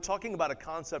talking about a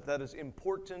concept that is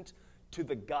important to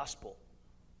the gospel.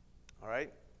 All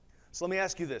right? So let me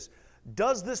ask you this.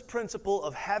 Does this principle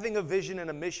of having a vision and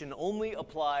a mission only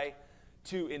apply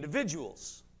to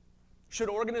individuals? Should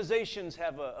organizations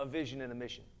have a vision and a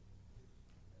mission?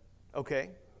 Okay.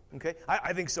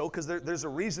 I think so, because there's a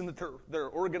reason that they're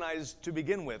organized to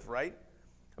begin with, right?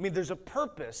 I mean, there's a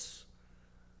purpose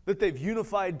that they've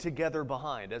unified together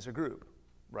behind as a group,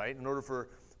 right? In order for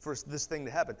this thing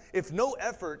to happen. If no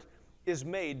effort is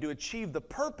made to achieve the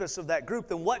purpose of that group,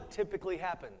 then what typically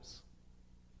happens?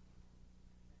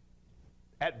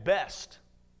 At best,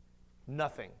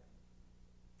 nothing.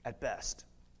 At best.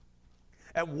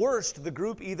 At worst, the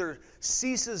group either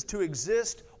ceases to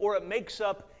exist or it makes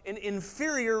up an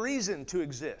inferior reason to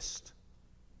exist.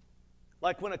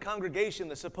 Like when a congregation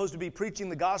that's supposed to be preaching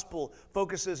the gospel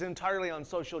focuses entirely on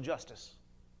social justice.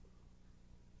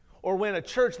 Or when a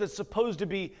church that's supposed to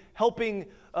be helping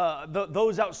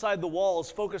those outside the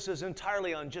walls focuses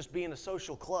entirely on just being a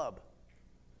social club.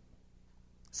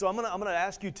 So I'm gonna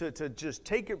ask you to just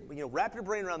take your, wrap your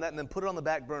brain around that and then put it on the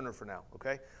back burner for now,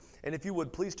 okay? And if you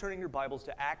would, please turn in your Bibles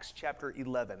to Acts chapter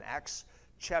 11. Acts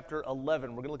chapter 11.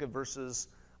 We're going to look at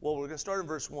we're going to start in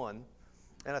verse 1,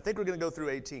 and I think we're going to go through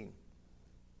 18.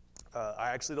 I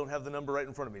actually don't have the number right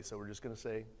in front of me, so we're just going to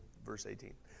say verse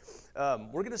 18.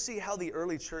 We're going to see how the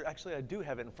early church, actually I do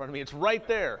have it in front of me. It's right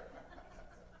there.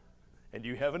 And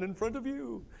you have it in front of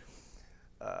you.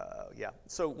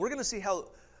 So we're going to see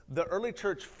how the early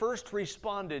church first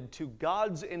responded to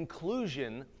God's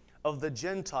inclusion of the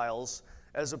Gentiles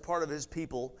as a part of his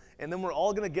people, and then we're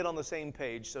all going to get on the same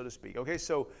page, so to speak. Okay,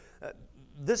 so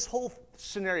this whole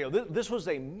scenario, this was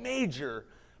a major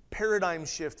paradigm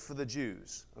shift for the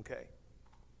Jews, okay?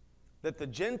 That the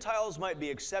Gentiles might be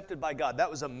accepted by God.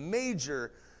 That was a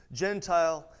major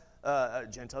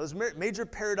major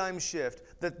paradigm shift,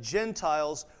 that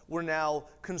Gentiles were now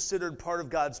considered part of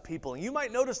God's people. And you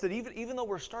might notice that even though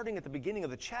we're starting at the beginning of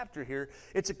the chapter here,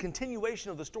 it's a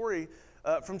continuation of the story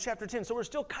from chapter 10. So we're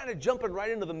still kind of jumping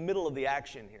right into the middle of the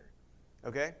action here.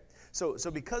 Okay? So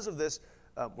because of this,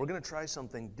 we're going to try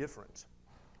something different.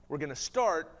 We're going to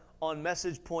start on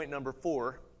message point number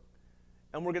 4,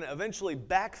 and we're going to eventually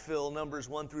backfill numbers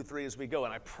 1 through 3 as we go.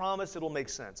 And I promise it'll make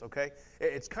sense, okay?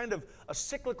 It's kind of a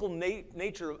cyclical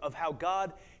nature of how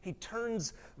God, he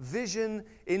turns vision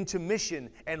into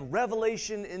mission and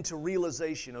revelation into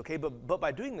realization, okay? But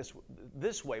by doing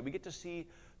this way, we get to see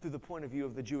through the point of view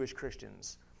of the Jewish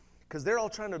Christians, because they're all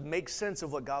trying to make sense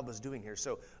of what God was doing here.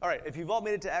 So, all right, if you've all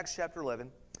made it to Acts chapter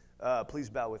 11, please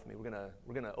bow with me.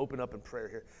 We're gonna open up in prayer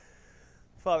here.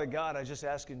 Father God, I just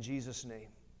ask in Jesus' name,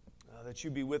 that you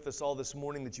be with us all this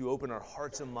morning, that you open our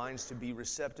hearts and minds to be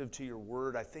receptive to your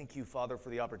word. I thank you, Father, for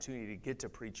the opportunity to get to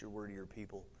preach your word to your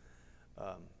people.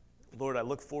 Lord, I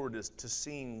look forward to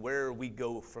seeing where we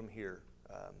go from here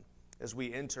as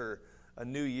we enter a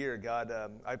new year. God,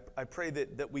 I pray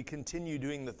that we continue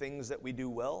doing the things that we do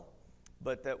well,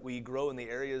 but that we grow in the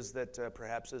areas that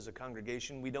perhaps as a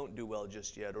congregation we don't do well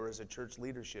just yet, or as a church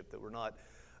leadership that we're not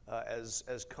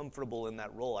as comfortable in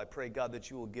that role. I pray, God,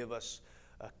 that you will give us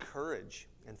courage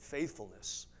and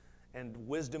faithfulness and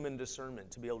wisdom and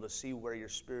discernment to be able to see where your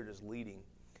Spirit is leading,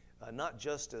 not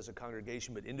just as a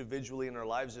congregation, but individually in our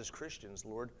lives as Christians,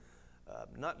 Lord.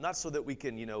 Not so that we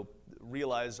can,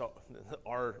 realize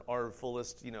our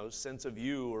fullest, sense of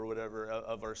you or whatever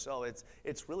of ourselves.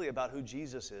 It's really about who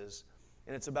Jesus is,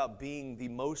 and it's about being the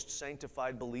most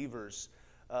sanctified believers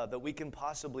that we can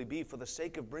possibly be for the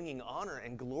sake of bringing honor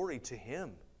and glory to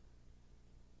Him.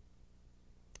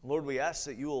 Lord, we ask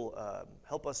that you will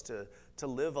help us to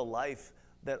live a life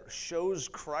that shows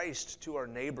Christ to our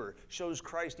neighbor, shows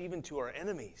Christ even to our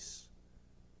enemies.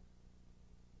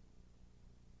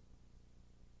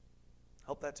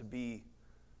 Help that to be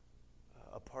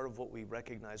a part of what we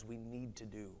recognize we need to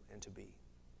do and to be.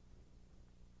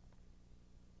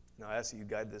 Now I ask that you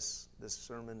guide this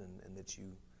sermon and that you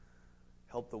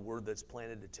help the word that's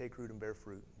planted to take root and bear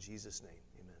fruit. In Jesus' name,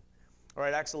 amen. All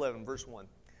right, Acts 11, verse 1.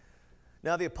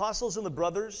 Now the apostles and the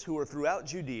brothers who were throughout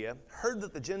Judea heard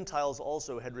that the Gentiles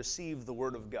also had received the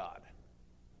word of God.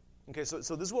 Okay, so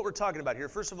this is what we're talking about here.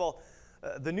 First of all,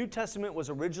 the New Testament was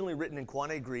originally written in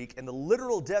Koine Greek, and the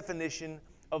literal definition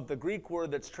of the Greek word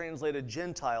that's translated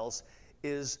Gentiles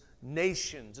is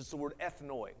nations. It's the word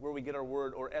ethnoi, where we get our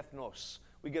word, or ethnos.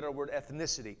 We get our word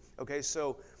ethnicity. Okay,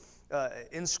 so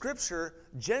in Scripture,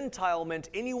 Gentile meant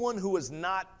anyone who was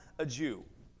not a Jew.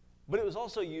 But it was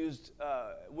also used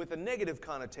with a negative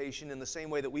connotation in the same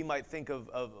way that we might think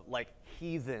of like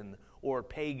heathen or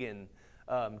pagan.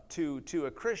 To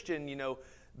a Christian,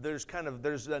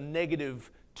 there's a negative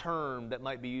term that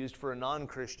might be used for a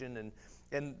non-Christian,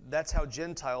 And that's how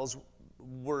Gentiles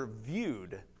were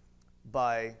viewed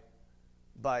by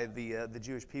the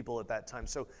Jewish people at that time.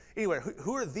 So anyway,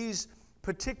 who are these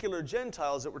particular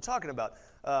Gentiles that we're talking about?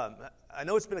 I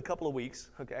know it's been a couple of weeks.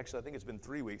 Okay, actually, I think it's been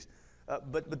 3 weeks.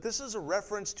 But this is a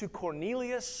reference to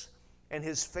Cornelius and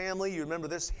his family. You remember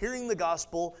this? Hearing the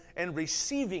gospel and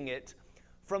receiving it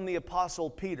from the Apostle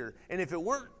Peter. And if you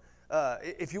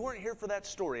weren't here for that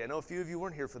story, I know a few of you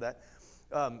weren't here for that,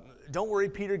 don't worry,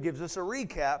 Peter gives us a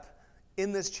recap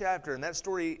in this chapter, and that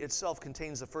story itself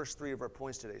contains the first 3 of our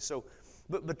points today. So,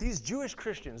 but these Jewish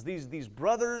Christians, these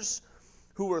brothers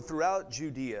who were throughout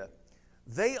Judea,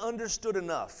 they understood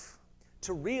enough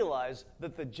to realize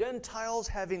that the Gentiles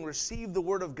having received the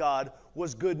word of God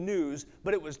was good news,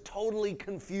 but it was totally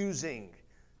confusing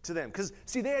to them. Because,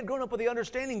 see, they had grown up with the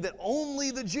understanding that only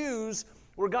the Jews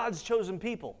were God's chosen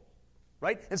people,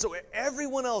 right? And so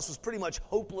everyone else was pretty much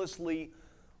hopelessly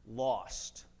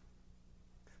lost.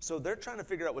 So they're trying to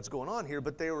figure out what's going on here,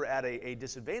 but they were at a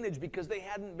disadvantage because they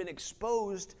hadn't been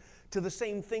exposed to the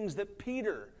same things that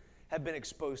Peter had been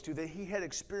exposed to, that he had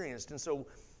experienced. And so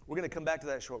we're going to come back to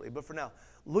that shortly. But for now,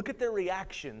 look at their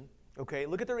reaction, okay?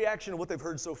 Look at their reaction to what they've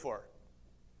heard so far.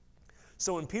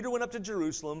 So when Peter went up to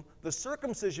Jerusalem, the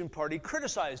circumcision party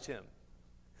criticized him,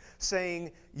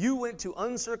 saying, "You went to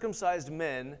uncircumcised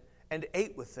men and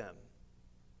ate with them."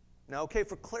 Now, okay,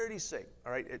 for clarity's sake,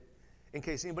 all right, in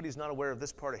case anybody's not aware of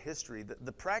this part of history,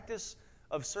 the practice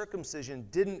of circumcision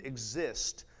didn't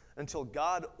exist until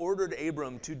God ordered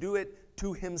Abram to do it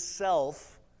to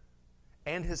himself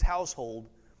and his household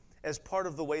as part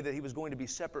of the way that he was going to be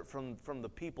separate from the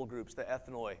people groups, the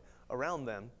ethnoi, around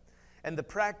them. And the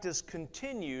practice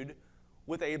continued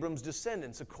with Abram's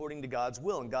descendants according to God's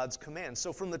will and God's command.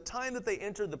 So from the time that they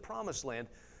entered the promised land,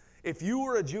 if you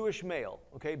were a Jewish male,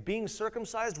 okay, being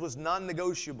circumcised was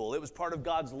non-negotiable. It was part of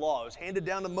God's law. It was handed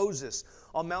down to Moses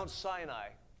on Mount Sinai.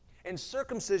 And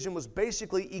circumcision was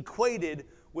basically equated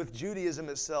with Judaism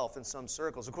itself in some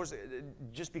circles. Of course,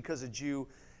 just because a Jew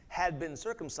had been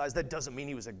circumcised, that doesn't mean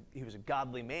he was a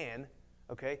godly man,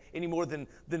 okay? Any more than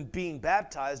being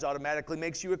baptized automatically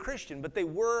makes you a Christian. But they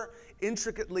were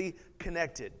intricately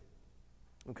connected,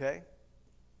 okay?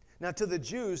 Now, to the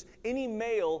Jews, any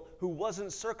male who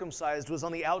wasn't circumcised was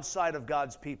on the outside of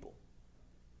God's people.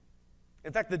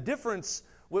 In fact, the difference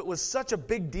was such a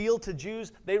big deal to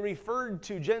Jews, they referred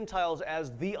to Gentiles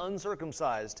as the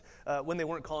uncircumcised when they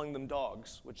weren't calling them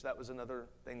dogs, which that was another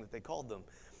thing that they called them.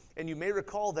 And you may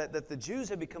recall that the Jews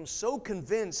had become so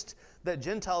convinced that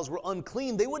Gentiles were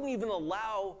unclean, they wouldn't even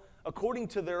allow, according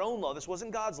to their own law, this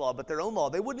wasn't God's law, but their own law,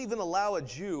 they wouldn't even allow a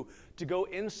Jew to go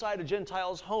inside a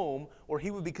Gentile's home or he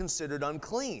would be considered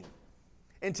unclean.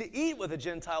 And to eat with a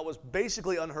Gentile was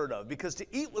basically unheard of, because to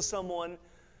eat with someone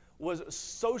was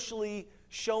socially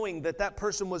showing that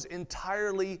person was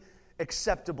entirely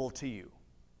acceptable to you.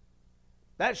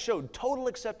 That showed total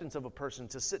acceptance of a person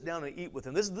to sit down and eat with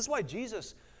him. This is why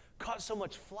Jesus caught so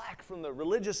much flack from the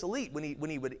religious elite when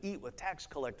he would eat with tax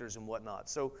collectors and whatnot.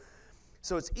 So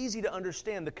it's easy to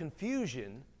understand the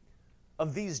confusion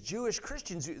of these Jewish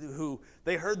Christians who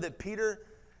they heard that Peter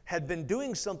had been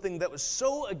doing something that was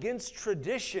so against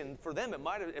tradition for them, it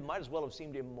might as well have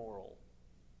seemed immoral.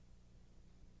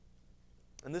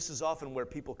 And this is often where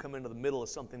people come into the middle of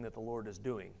something that the Lord is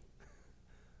doing.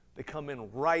 They come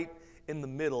in right in the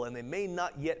middle, and they may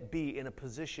not yet be in a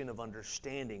position of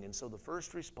understanding. And so the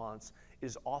first response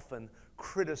is often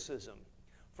criticism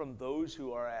from those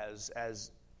who are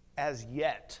as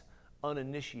yet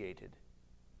uninitiated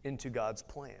into God's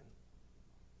plan.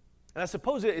 And I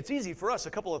suppose it's easy for us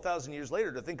a couple of thousand years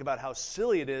later to think about how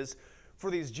silly it is for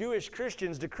these Jewish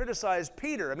Christians to criticize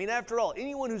Peter. I mean, after all,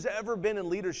 anyone who's ever been in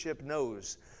leadership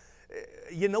knows.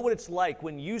 You know what it's like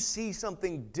when you see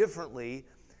something differently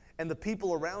and the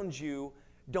people around you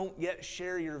don't yet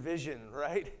share your vision,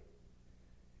 right?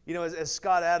 You know, as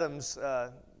Scott Adams,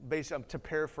 to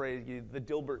paraphrase you, the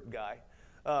Dilbert guy,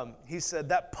 he said,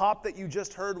 that pop that you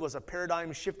just heard was a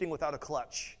paradigm shifting without a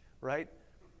clutch, right?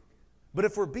 But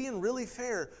if we're being really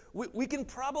fair, we can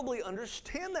probably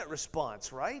understand that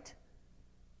response, right?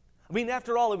 I mean,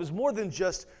 after all, it was more than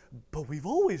just, but we've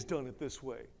always done it this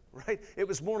way, right? It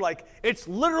was more like, it's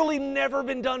literally never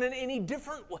been done in any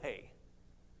different way.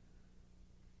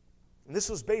 And this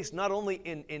was based not only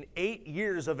in 8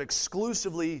 years of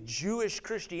exclusively Jewish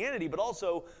Christianity, but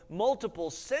also multiple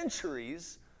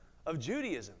centuries of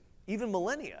Judaism, even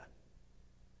millennia.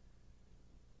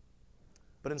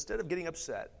 But instead of getting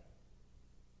upset,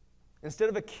 instead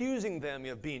of accusing them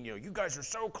of being, you guys are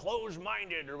so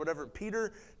close-minded or whatever,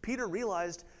 Peter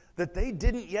realized that they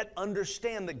didn't yet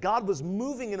understand that God was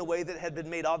moving in a way that had been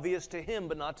made obvious to him,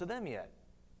 but not to them yet.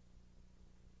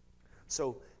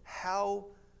 So how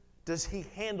does he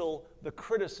handle the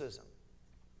criticism?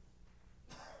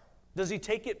 Does he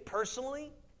take it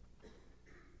personally?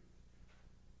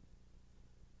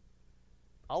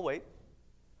 I'll wait.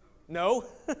 No.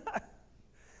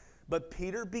 But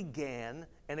Peter began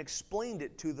and explained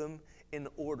it to them in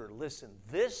order. Listen,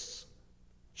 this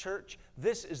church,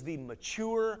 this is the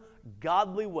mature,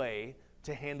 godly way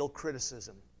to handle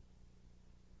criticism.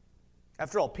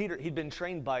 After all, Peter, he'd been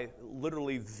trained by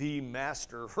literally the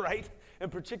master, right?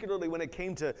 And particularly when it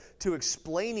came to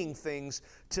explaining things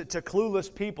to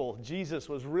clueless people, Jesus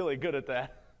was really good at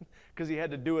that because he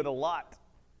had to do it a lot.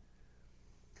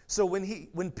 So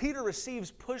when Peter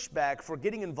receives pushback for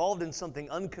getting involved in something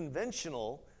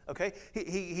unconventional, okay,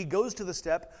 he goes to the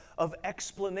step of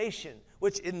explanation,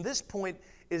 which in this point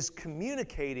is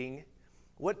communicating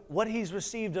what he's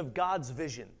received of God's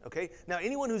vision, okay? Now,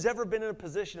 anyone who's ever been in a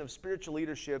position of spiritual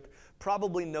leadership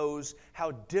probably knows how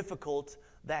difficult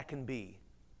that can be,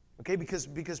 okay?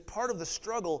 Because part of the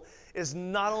struggle is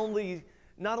not only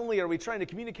are we trying to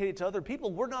communicate it to other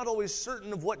people, we're not always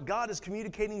certain of what God is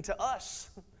communicating to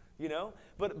us, you know?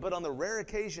 But on the rare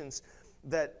occasions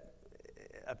that,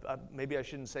 maybe I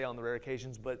shouldn't say on the rare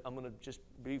occasions, but I'm going to just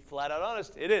be flat out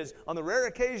honest, it is. On the rare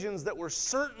occasions that we're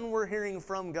certain we're hearing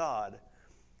from God,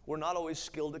 we're not always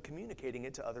skilled at communicating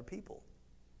it to other people.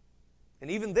 And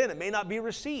even then, it may not be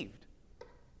received,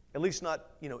 at least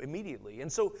not, immediately.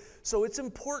 And so it's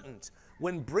important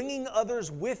when bringing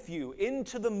others with you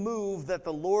into the move that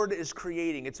the Lord is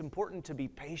creating, it's important to be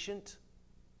patient,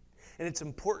 and it's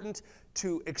important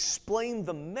to explain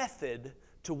the method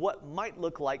to what might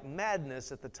look like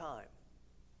madness at the time.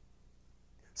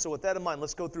 So with that in mind,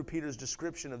 let's go through Peter's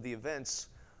description of the events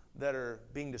that are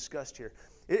being discussed here.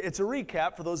 It's a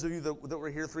recap for those of you that were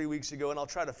here 3 weeks ago, and I'll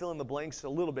try to fill in the blanks a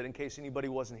little bit in case anybody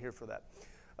wasn't here for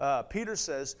that. Peter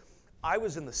says, I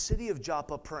was in the city of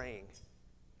Joppa praying,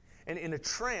 and in a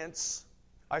trance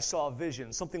I saw a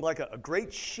vision, something like a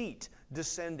great sheet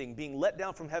descending, being let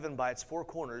down from heaven by its four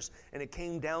corners, and it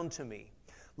came down to me.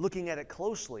 Looking at it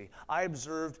closely, I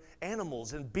observed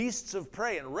animals and beasts of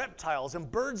prey and reptiles and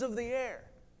birds of the air.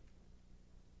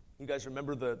 You guys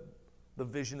remember the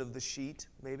vision of the sheet,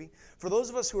 maybe? For those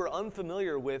of us who are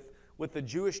unfamiliar with the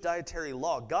Jewish dietary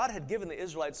law, God had given the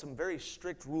Israelites some very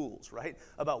strict rules, right?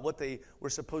 About what they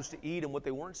were supposed to eat and what they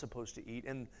weren't supposed to eat.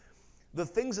 And the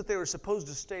things that they were supposed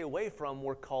to stay away from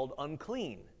were called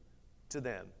unclean to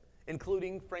them,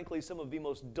 including, frankly, some of the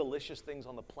most delicious things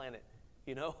on the planet,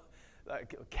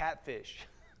 like catfish,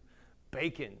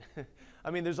 bacon. I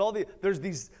mean, there's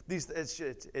these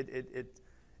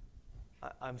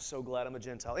I'm so glad I'm a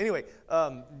Gentile. Anyway,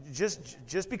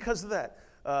 just because of that.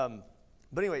 But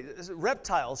anyway,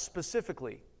 reptiles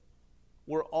specifically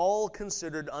were all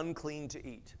considered unclean to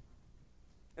eat.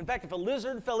 In fact, if a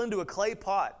lizard fell into a clay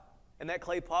pot and that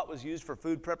clay pot was used for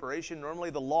food preparation, normally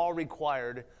the law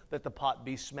required that the pot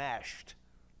be smashed.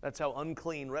 That's how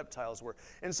unclean reptiles were.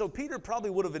 And so Peter probably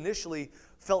would have initially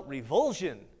felt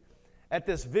revulsion at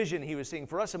this vision he was seeing.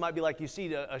 For us, it might be like you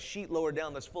see a sheet lower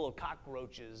down that's full of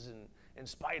cockroaches and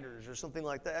spiders or something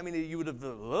like that. I mean, you would have,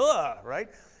 right?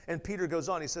 And Peter goes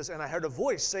on, he says, and I heard a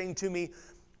voice saying to me,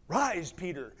 rise,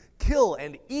 Peter, kill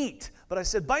and eat. But I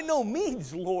said, by no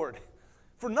means, Lord,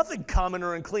 for nothing common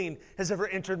or unclean has ever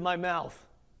entered my mouth.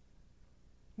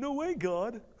 No way,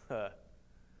 God.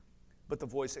 But the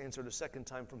voice answered a second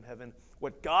time from heaven,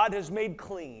 what God has made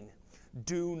clean,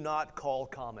 do not call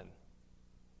common.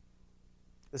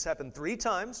 This happened 3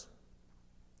 times.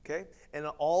 Okay? And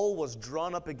all was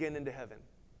drawn up again into heaven.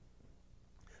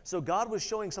 So God was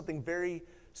showing something very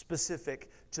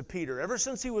specific to Peter. Ever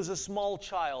since he was a small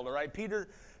child, all right, Peter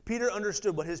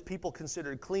understood what his people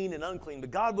considered clean and unclean,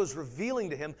 but God was revealing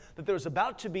to him that there was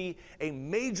about to be a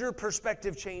major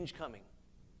perspective change coming.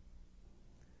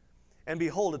 And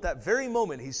behold, at that very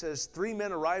moment, he says, 3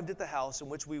 men arrived at the house in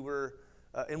which we were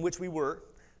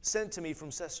sent to me from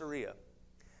Caesarea.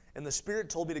 And the Spirit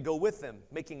told me to go with them,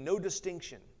 making no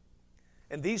distinction.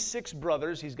 And these 6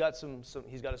 brothers, he's got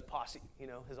his posse,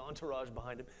 his entourage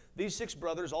behind him. These 6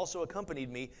 brothers also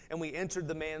accompanied me, and we entered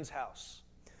the man's house.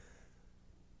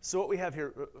 So what we have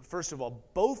here, first of all,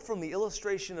 both from the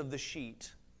illustration of the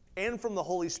sheet and from the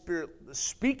Holy Spirit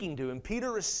speaking to him,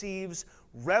 Peter receives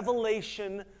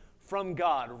revelation from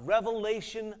God.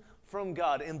 Revelation from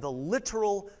God in the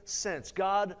literal sense.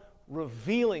 God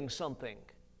revealing something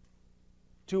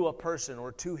to a person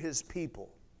or to his people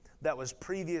that was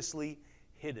previously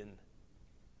hidden.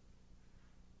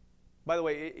 By the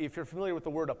way, if you're familiar with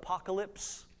the word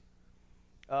apocalypse,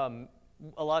 a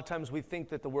lot of times we think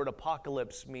that the word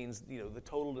apocalypse means, the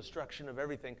total destruction of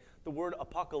everything. The word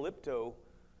apocalypto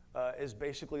is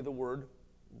basically the word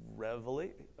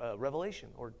revelation,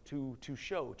 or to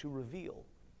show, to reveal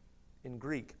in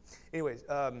Greek. Anyways,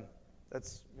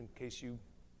 that's in case you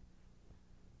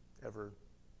ever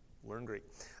learn Greek.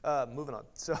 Moving on.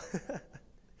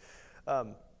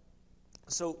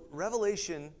 So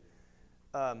revelation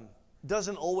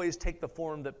doesn't always take the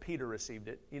form that Peter received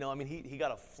it. He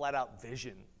got a flat-out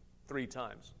vision 3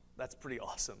 times. That's pretty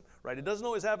awesome, right? It doesn't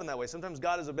always happen that way. Sometimes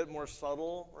God is a bit more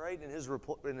subtle, right, in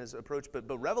his approach.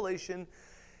 But revelation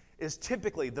is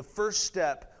typically the first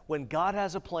step when God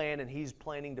has a plan and he's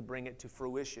planning to bring it to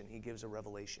fruition. He gives a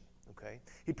revelation, okay?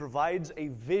 He provides a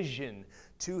vision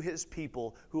to his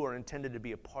people who are intended to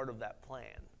be a part of that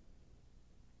plan.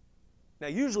 Now,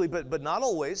 usually, but not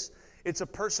always, it's a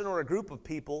person or a group of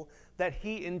people that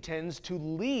he intends to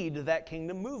lead that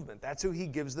kingdom movement. That's who he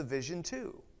gives the vision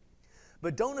to.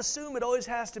 But don't assume it always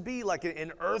has to be like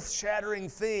an earth-shattering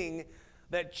thing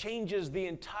that changes the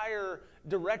entire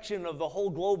direction of the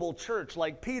whole global church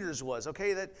like Peter's was,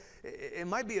 okay? That it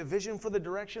might be a vision for the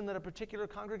direction that a particular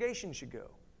congregation should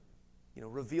go,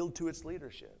 revealed to its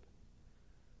leadership.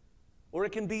 Or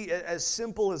it can be as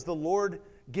simple as the Lord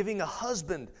giving a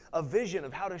husband a vision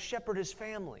of how to shepherd his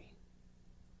family.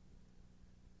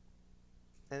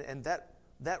 And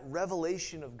that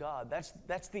revelation of God,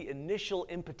 that's the initial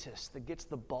impetus that gets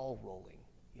the ball rolling,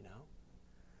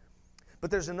 But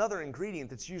there's another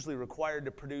ingredient that's usually required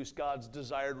to produce God's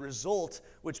desired result,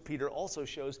 which Peter also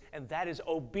shows, and that is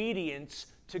obedience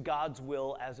to God's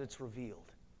will as it's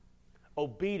revealed.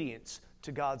 Obedience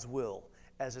to God's will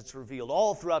as it's revealed.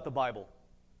 All throughout the Bible,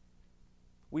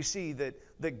 we see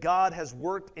that God has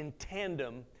worked in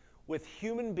tandem with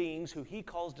human beings who he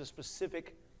calls to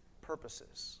specific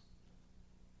purposes.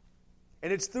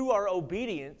 And it's through our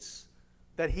obedience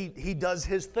that he does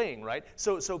his thing, right?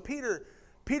 So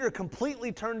Peter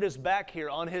completely turned his back here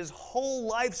on his whole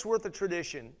life's worth of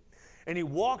tradition, and he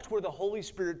walked where the Holy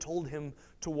Spirit told him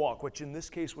to walk, which in this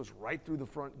case was right through the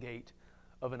front gate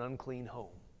of an unclean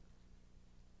home.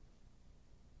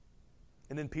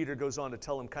 And then Peter goes on to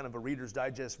tell him kind of a Reader's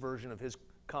Digest version of his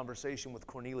conversation with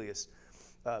Cornelius.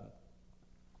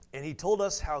 And he told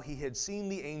us how he had seen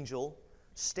the angel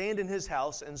stand in his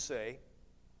house and say,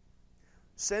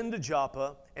 "Send to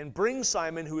Joppa and bring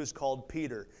Simon, who is called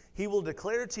Peter. He will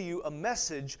declare to you a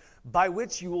message by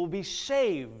which you will be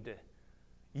saved,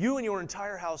 you and your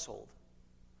entire household."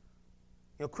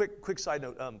 Quick side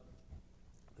note.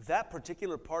 That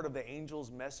particular part of the angel's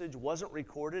message wasn't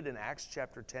recorded in Acts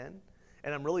chapter 10,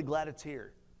 and I'm really glad it's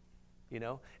here.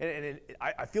 And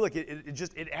I feel like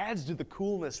it adds to the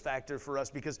coolness factor for us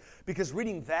because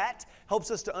reading that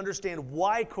helps us to understand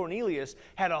why Cornelius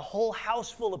had a whole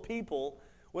house full of people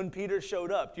when Peter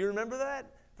showed up. Do you remember that?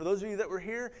 For those of you that were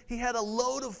here, he had a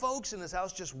load of folks in his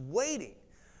house just waiting,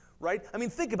 right? I mean,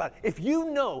 think about it. If you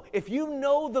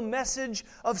know the message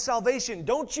of salvation,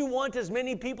 don't you want as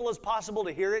many people as possible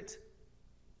to hear it?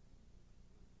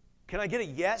 Can I get a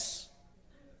yes?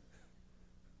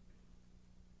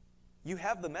 You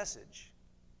have the message,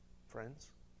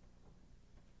 friends.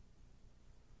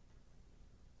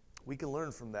 We can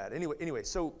learn from that. Anyway,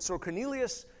 so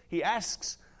Cornelius, he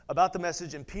asks about the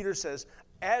message, and Peter says,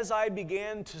 "As I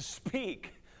began to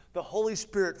speak, the Holy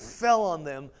Spirit fell on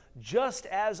them, just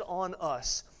as on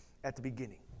us at the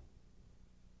beginning."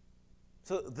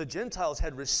 So the Gentiles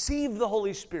had received the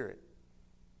Holy Spirit,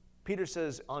 Peter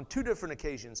says, on 2 different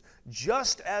occasions,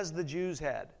 just as the Jews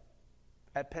had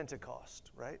at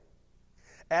Pentecost, right?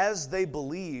 As they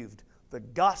believed the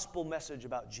gospel message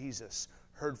about Jesus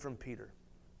heard from Peter.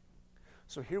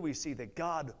 So here we see that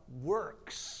God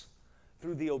works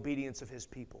through the obedience of his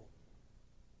people.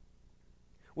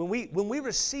 When we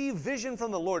receive vision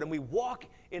from the Lord and we walk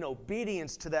in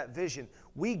obedience to that vision,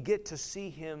 we get to see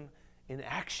him in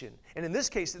action. And in this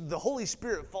case, the Holy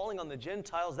Spirit falling on the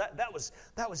Gentiles, that was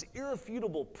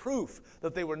irrefutable proof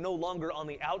that they were no longer on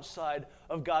the outside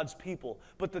of God's people.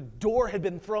 But the door had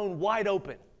been thrown wide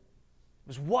open. It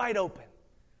was wide open.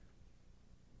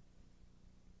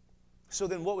 So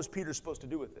then what was Peter supposed to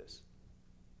do with this?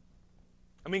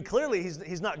 I mean, clearly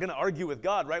he's not going to argue with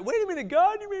God, right? Wait a minute,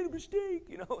 God, you made a mistake.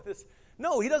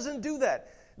 No, he doesn't do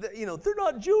that. They're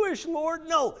not Jewish, Lord.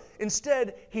 No.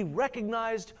 Instead, he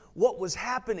recognized what was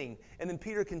happening. And then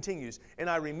Peter continues, "And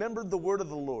I remembered the word of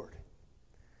the Lord,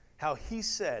 how he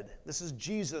said," this is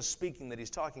Jesus speaking that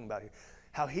he's talking about here,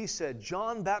 how he said,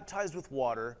 "John baptized with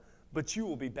water, but you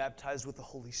will be baptized with the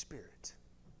Holy Spirit."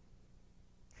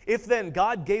 If then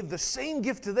God gave the same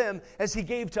gift to them as he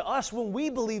gave to us when we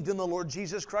believed in the Lord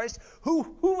Jesus Christ,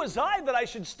 who was I that I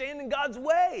should stand in God's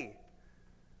way?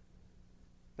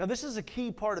 Now this is a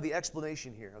key part of the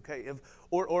explanation here, okay,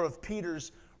 of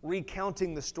Peter's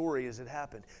recounting the story as it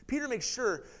happened. Peter makes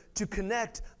sure to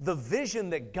connect the vision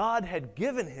that God had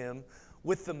given him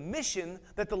with the mission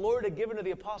that the Lord had given to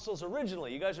the apostles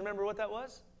originally. You guys remember what that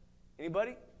was?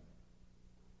 Anybody?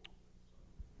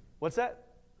 What's that?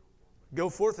 Go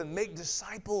forth and make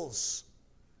disciples.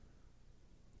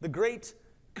 The great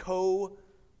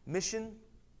co-mission.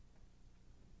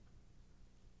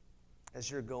 As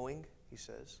you're going, he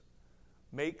says,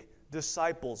 make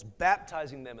disciples,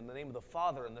 baptizing them in the name of the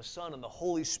Father and the Son and the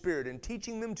Holy Spirit, and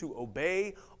teaching them to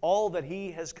obey all that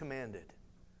he has commanded.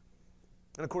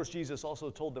 And of course, Jesus also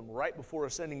told them right before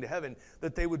ascending to heaven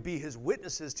that they would be his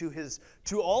witnesses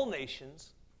to all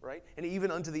nations, right? And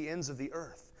even unto the ends of the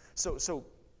earth. So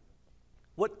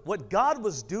what God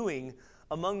was doing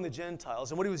among the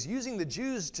Gentiles and what he was using the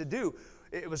Jews to do,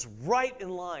 it was right in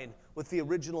line with the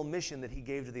original mission that he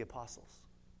gave to the apostles.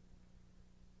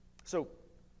 So,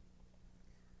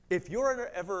 if you're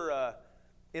ever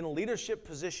in a leadership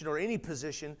position or any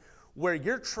position where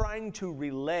you're trying to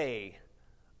relay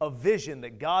a vision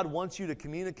that God wants you to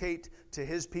communicate to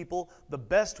his people, the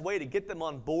best way to get them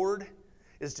on board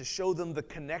is to show them the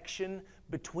connection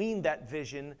between that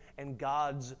vision and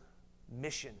God's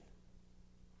mission,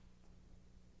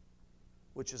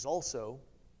 which is also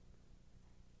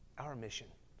our mission,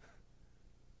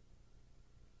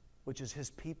 which is his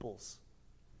people's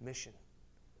mission.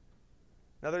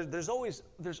 Now, there's always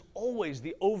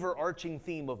the overarching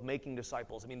theme of making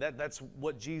disciples. I mean, that's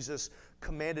what Jesus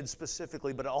commanded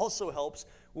specifically, but it also helps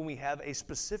when we have a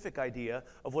specific idea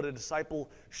of what a disciple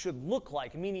should look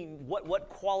like, meaning what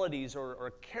qualities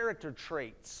or character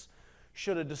traits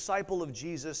should a disciple of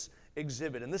Jesus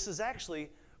exhibit. And this is actually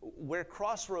where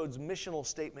Crossroads' missional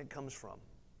statement comes from.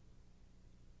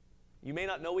 You may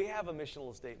not know we have a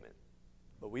missional statement,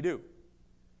 but we do.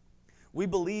 We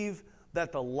believe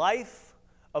that the life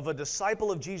of a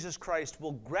disciple of Jesus Christ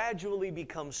will gradually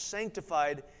become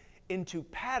sanctified into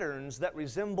patterns that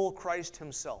resemble Christ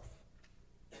himself.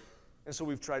 And so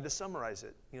we've tried to summarize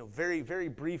it, very, very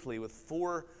briefly with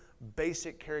 4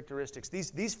 basic characteristics.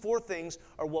 These 4 things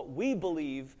are what we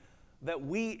believe that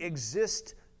we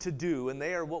exist to do, and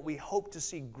they are what we hope to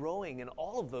see growing in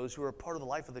all of those who are part of the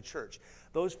life of the church.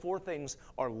 Those 4 things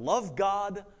are love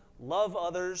God, love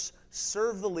others,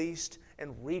 serve the least,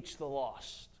 and reach the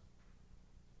lost.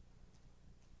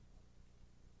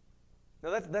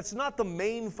 Now, that's not the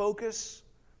main focus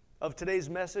of today's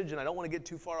message, and I don't want to get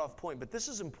too far off point, but this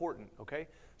is important, okay?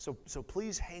 So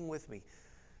please hang with me.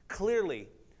 Clearly,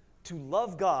 to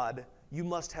love God, you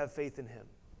must have faith in him.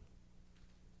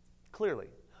 Clearly.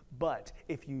 But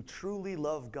if you truly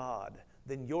love God,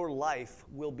 then your life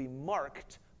will be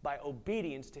marked by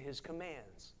obedience to his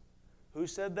commands. Who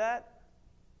said that?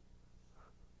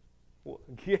 Well,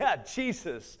 yeah,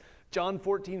 Jesus. John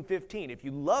 14:15. If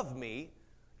you love me,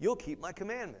 you'll keep my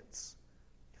commandments.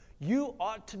 You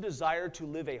ought to desire to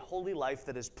live a holy life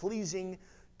that is pleasing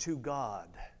to God.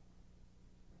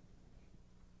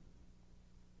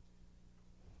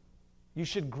 You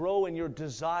should grow in your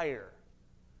desire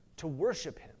to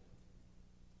worship him.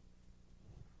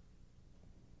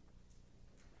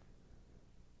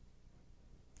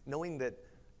 Knowing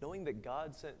that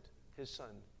God sent his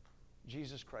Son,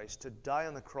 Jesus Christ, to die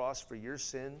on the cross for your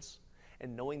sins,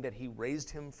 and knowing that he raised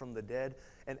him from the dead,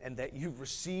 and that you've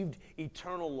received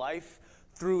eternal life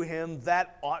through him,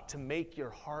 that ought to make your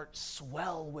heart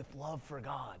swell with love for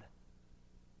God.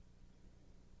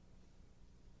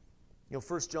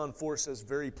 1 John 4 says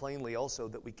very plainly also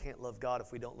that we can't love God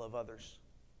if we don't love others.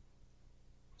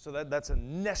 So that's a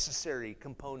necessary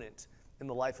component in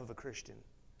the life of a Christian.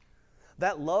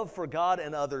 That love for God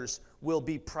and others will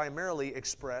be primarily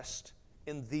expressed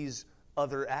in these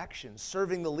other actions.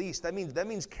 Serving the least, that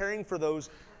means caring for those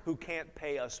who can't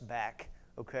pay us back,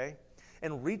 okay?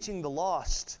 And reaching the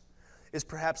lost is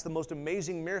perhaps the most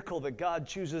amazing miracle that God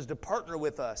chooses to partner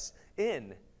with us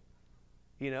in.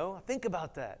 Think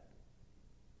about that.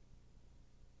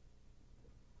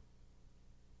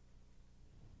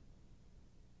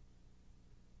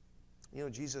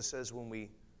 Jesus says when we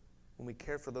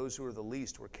care for those who are the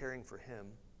least, we're caring for him.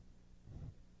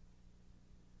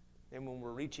 And when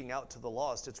we're reaching out to the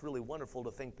lost, it's really wonderful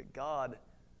to think that God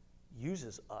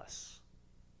uses us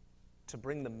to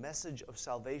bring the message of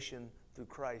salvation through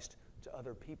Christ to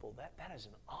other people. That is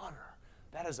an honor.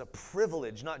 That is a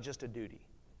privilege, not just a duty.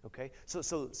 Okay?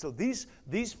 So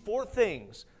these 4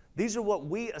 things, these are what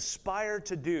we aspire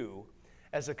to do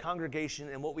as a congregation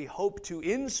and what we hope to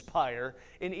inspire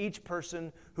in each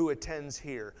person who attends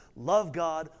here. Love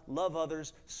God, love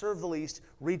others, serve the least,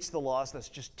 reach the lost. That's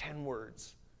just 10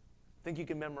 words. I think you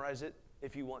can memorize it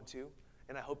if you want to,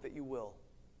 and I hope that you will.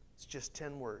 It's just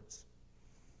 10 words.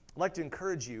 I'd like to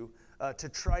encourage you to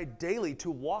try daily to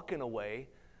walk in a way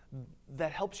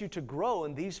that helps you to grow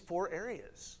in these 4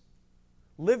 areas.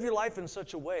 Live your life in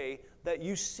such a way that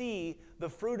you see the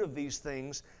fruit of these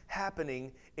things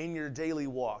happening in your daily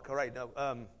walk. All right,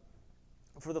 now,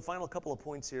 for the final couple of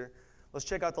points here, let's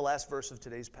check out the last verse of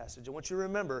today's passage. I want you to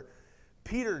remember,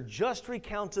 Peter just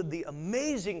recounted the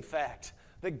amazing fact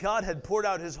that God had poured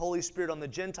out His Holy Spirit on the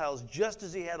Gentiles just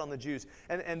as He had on the Jews.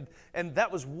 And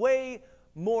that was way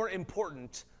more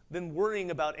important than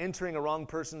worrying about entering a wrong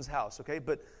person's house, okay?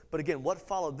 But again, what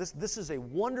followed, this is a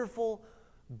wonderful,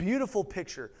 beautiful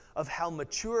picture of how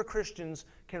mature Christians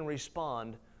can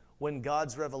respond when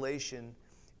God's revelation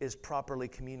is properly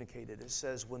communicated. It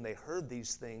says, when they heard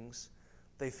these things,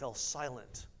 they fell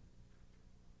silent,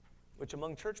 which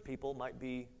among church people might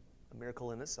be a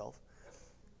miracle in itself.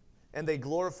 And they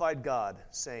glorified God,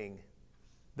 saying,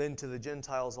 then to the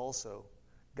Gentiles also,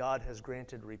 God has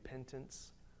granted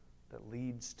repentance that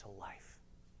leads to life.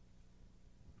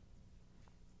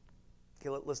 Okay,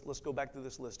 let's go back through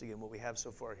this list again, what we have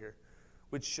so far here,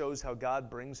 which shows how God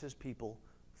brings His people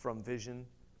from vision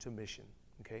to mission.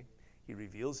 Okay, He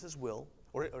reveals His will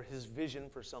or His vision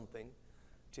for something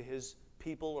to His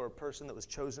people or a person that was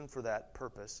chosen for that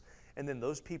purpose, and then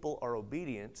those people are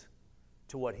obedient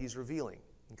to what He's revealing.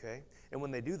 Okay, and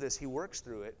when they do this, He works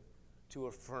through it to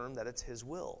affirm that it's His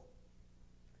will.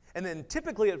 And then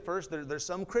typically at first there's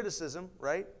some criticism,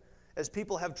 right? As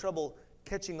people have trouble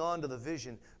catching on to the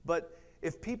vision. But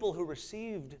if people who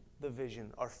received the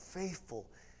vision are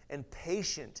faithful and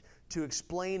patient to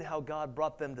explain how God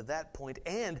brought them to that point,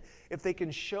 and if they can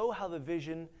show how the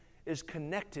vision is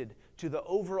connected to the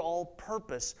overall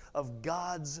purpose of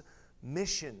God's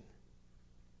mission,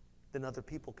 then other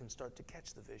people can start to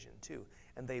catch the vision too,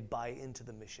 and they buy into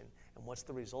the mission. And what's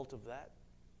the result of that?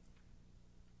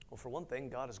 Well, for one thing,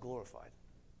 God is glorified.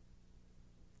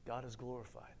 God is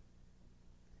glorified.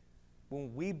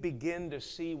 When we begin to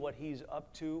see what He's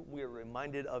up to, we are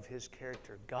reminded of His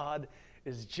character. God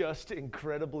is just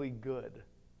incredibly good.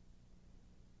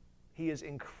 He is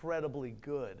incredibly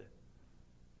good.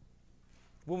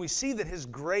 When we see that His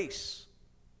grace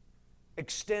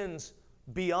extends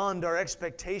beyond our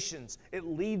expectations, it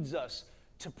leads us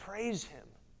to praise Him.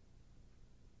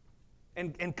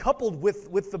 And coupled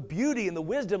with the beauty and the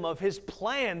wisdom of His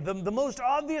plan, the most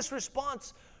obvious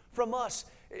response from us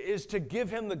is to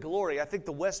give Him the glory. I think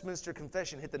the Westminster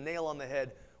Confession hit the nail on the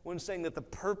head when saying that the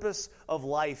purpose of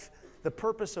life, the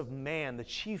purpose of man, the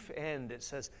chief end, it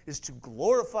says, is to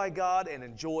glorify God and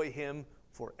enjoy Him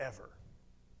forever.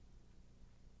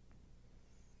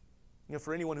 You know,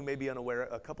 for anyone who may be unaware,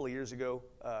 a couple of years ago,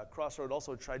 Crossroad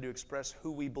also tried to express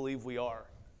who we believe we are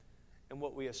and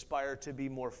what we aspire to be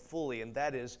more fully, and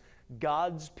that is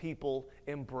God's people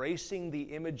embracing the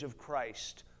image of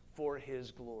Christ for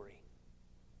His glory.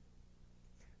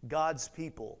 God's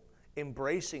people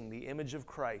embracing the image of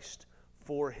Christ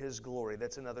for His glory.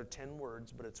 That's another 10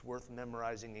 words, but it's worth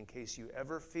memorizing in case you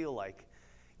ever feel like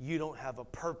you don't have a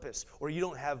purpose or you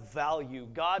don't have value.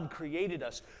 God created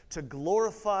us to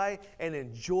glorify and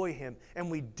enjoy Him,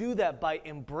 and we do that by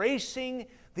embracing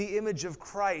the image of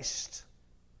Christ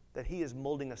that He is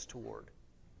molding us toward.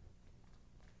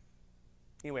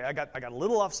 Anyway, I got a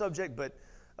little off subject, but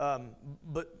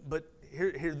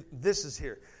here this is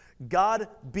here. God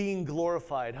being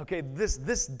glorified. Okay,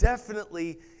 this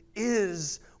definitely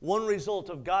is one result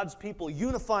of God's people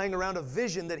unifying around a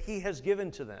vision that He has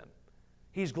given to them.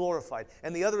 He's glorified.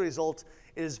 And the other result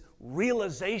is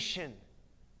realization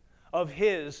of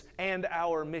His and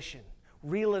our mission.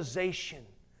 Realization.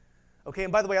 Okay,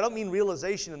 and by the way, I don't mean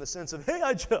realization in the sense of, hey,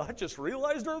 I just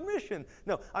realized our mission.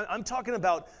 No, I'm talking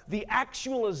about the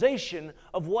actualization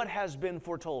of what has been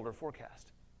foretold or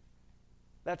forecast.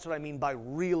 That's what I mean by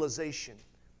realization.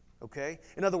 Okay?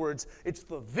 In other words, it's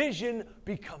the vision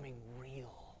becoming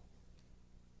real.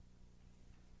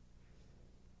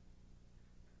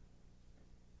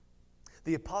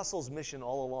 The apostles' mission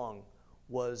all along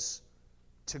was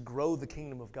to grow the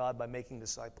kingdom of God by making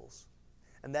disciples.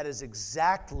 And that is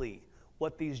exactly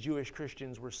what these Jewish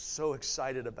Christians were so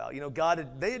excited about. You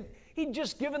know, He'd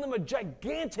just given them a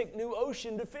gigantic new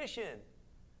ocean to fish in.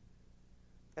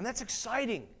 And that's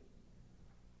exciting.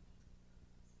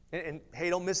 And hey,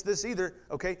 don't miss this either,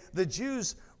 okay? The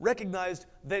Jews recognized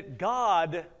that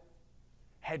God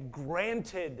had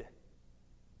granted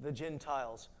the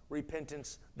Gentiles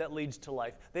repentance that leads to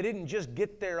life. They didn't just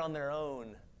get there on their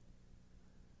own.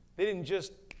 They didn't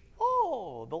just,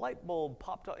 the light bulb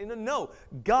popped up. No,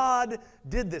 God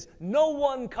did this. No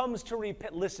one comes to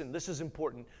repent. Listen, this is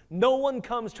important. No one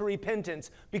comes to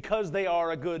repentance because they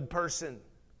are a good person.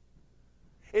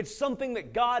 It's something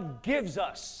that God gives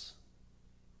us.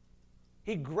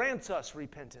 He grants us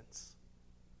repentance.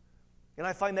 And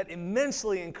I find that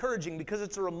immensely encouraging because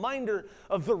it's a reminder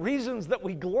of the reasons that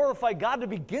we glorify God to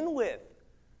begin with.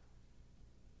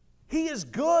 He is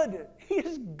good. He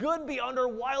is good beyond our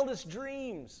wildest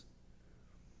dreams.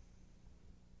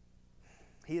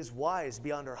 He is wise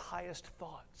beyond our highest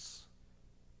thoughts.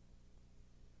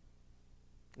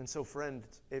 And so, friend,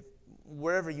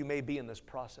 wherever you may be in this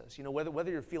process,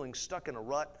 whether you're feeling stuck in a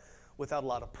rut without a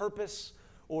lot of purpose,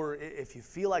 or if you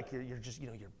feel like you're just,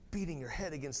 you're beating your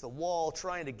head against the wall,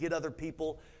 trying to get other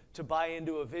people to buy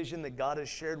into a vision that God has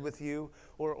shared with you,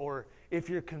 or if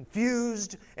you're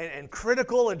confused and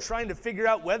critical and trying to figure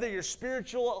out whether your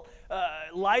spiritual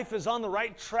life is on the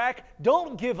right track,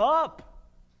 don't give up.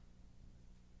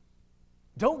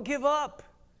 Don't give up.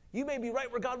 You may be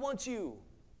right where God wants you.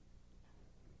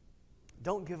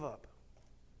 Don't give up.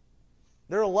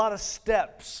 There are a lot of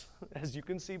steps, as you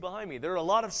can see behind me. There are a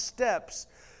lot of steps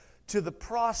to the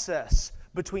process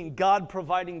between God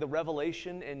providing the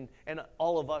revelation and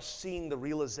all of us seeing the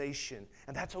realization.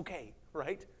 And that's okay,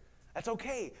 right? That's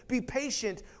okay. Be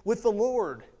patient with the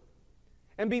Lord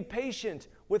and be patient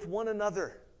with one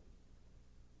another.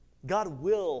 God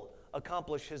will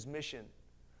accomplish His mission.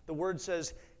 The Word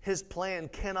says His plan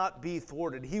cannot be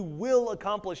thwarted. He will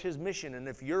accomplish His mission. And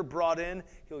if you're brought in,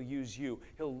 He'll use you.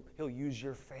 He'll use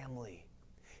your family.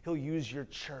 He'll use your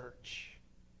church.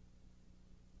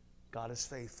 God is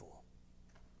faithful.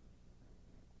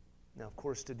 Now, of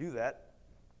course, to do that,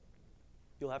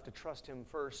 you'll have to trust Him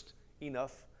first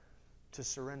enough to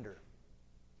surrender.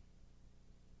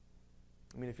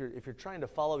 I mean, if you're trying to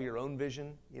follow your own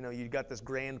vision, you've got this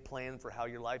grand plan for how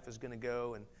your life is going to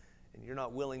go, and you're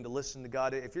not willing to listen to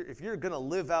God. If you're going to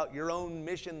live out your own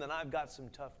mission, then I've got some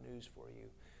tough news for you.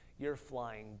 You're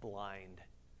flying blind,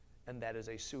 and that is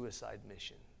a suicide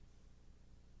mission.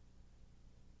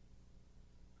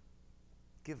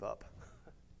 Give up.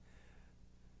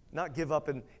 Not give up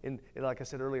in like I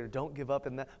said earlier, don't give up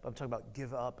in that, but I'm talking about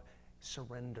give up,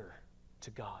 surrender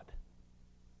to God.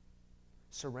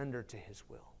 Surrender to His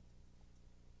will.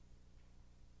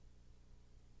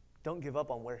 Don't give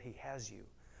up on where He has you,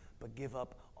 but give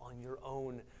up on your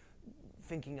own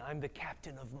thinking, I'm the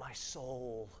captain of my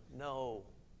soul. No,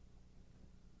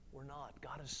 we're not.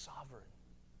 God is sovereign.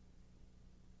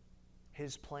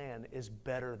 His plan is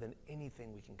better than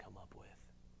anything we can come up with.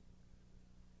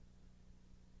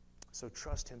 So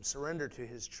trust Him, surrender to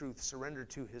His truth, surrender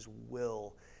to His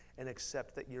will, and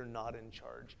accept that you're not in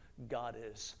charge. God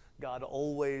is. God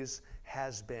always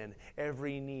has been.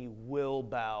 Every knee will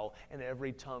bow and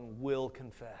every tongue will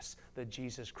confess that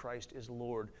Jesus Christ is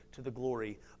Lord to the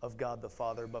glory of God the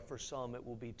Father. But for some, it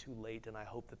will be too late, and I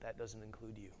hope that doesn't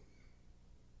include you.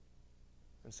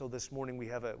 And so this morning we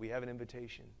have an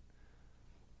invitation.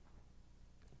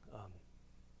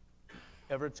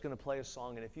 Everett's going to play a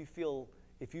song, and if you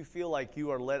feel like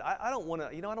you are led, I don't want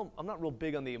to, I'm not real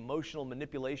big on the emotional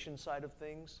manipulation side of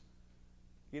things.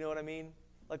 You know what I mean?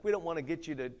 Like, we don't want to get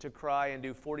you to cry and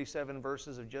do 47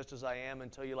 verses of Just As I Am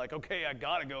until you're like, okay, I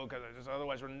got to go because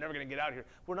otherwise we're never going to get out of here.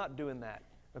 We're not doing that,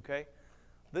 okay?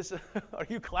 Are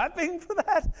you clapping for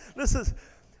that?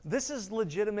 This is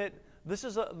legitimate.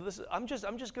 I'm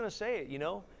just going to say it,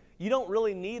 You don't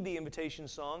really need the invitation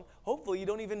song. Hopefully, you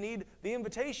don't even need the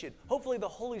invitation. Hopefully, the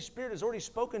Holy Spirit has already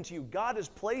spoken to you. God has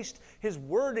placed His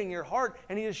word in your heart,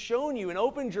 and He has shown you and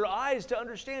opened your eyes to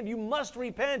understand you must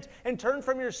repent and turn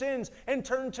from your sins and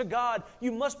turn to God.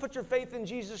 You must put your faith in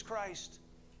Jesus Christ.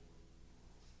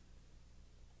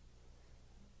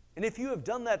 And if you have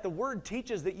done that, the Word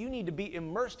teaches that you need to be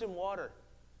immersed in water,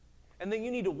 and then you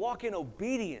need to walk in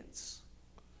obedience.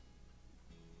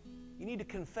 You need to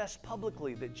confess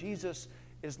publicly that Jesus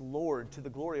is Lord to the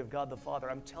glory of God the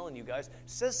Father. I'm telling you guys, it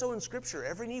says so in Scripture.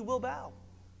 Every knee will bow.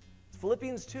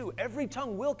 Philippians 2, every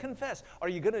tongue will confess. Are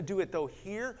you going to do it, though,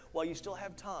 here while you still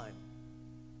have time?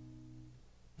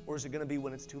 Or is it going to be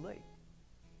when it's too late?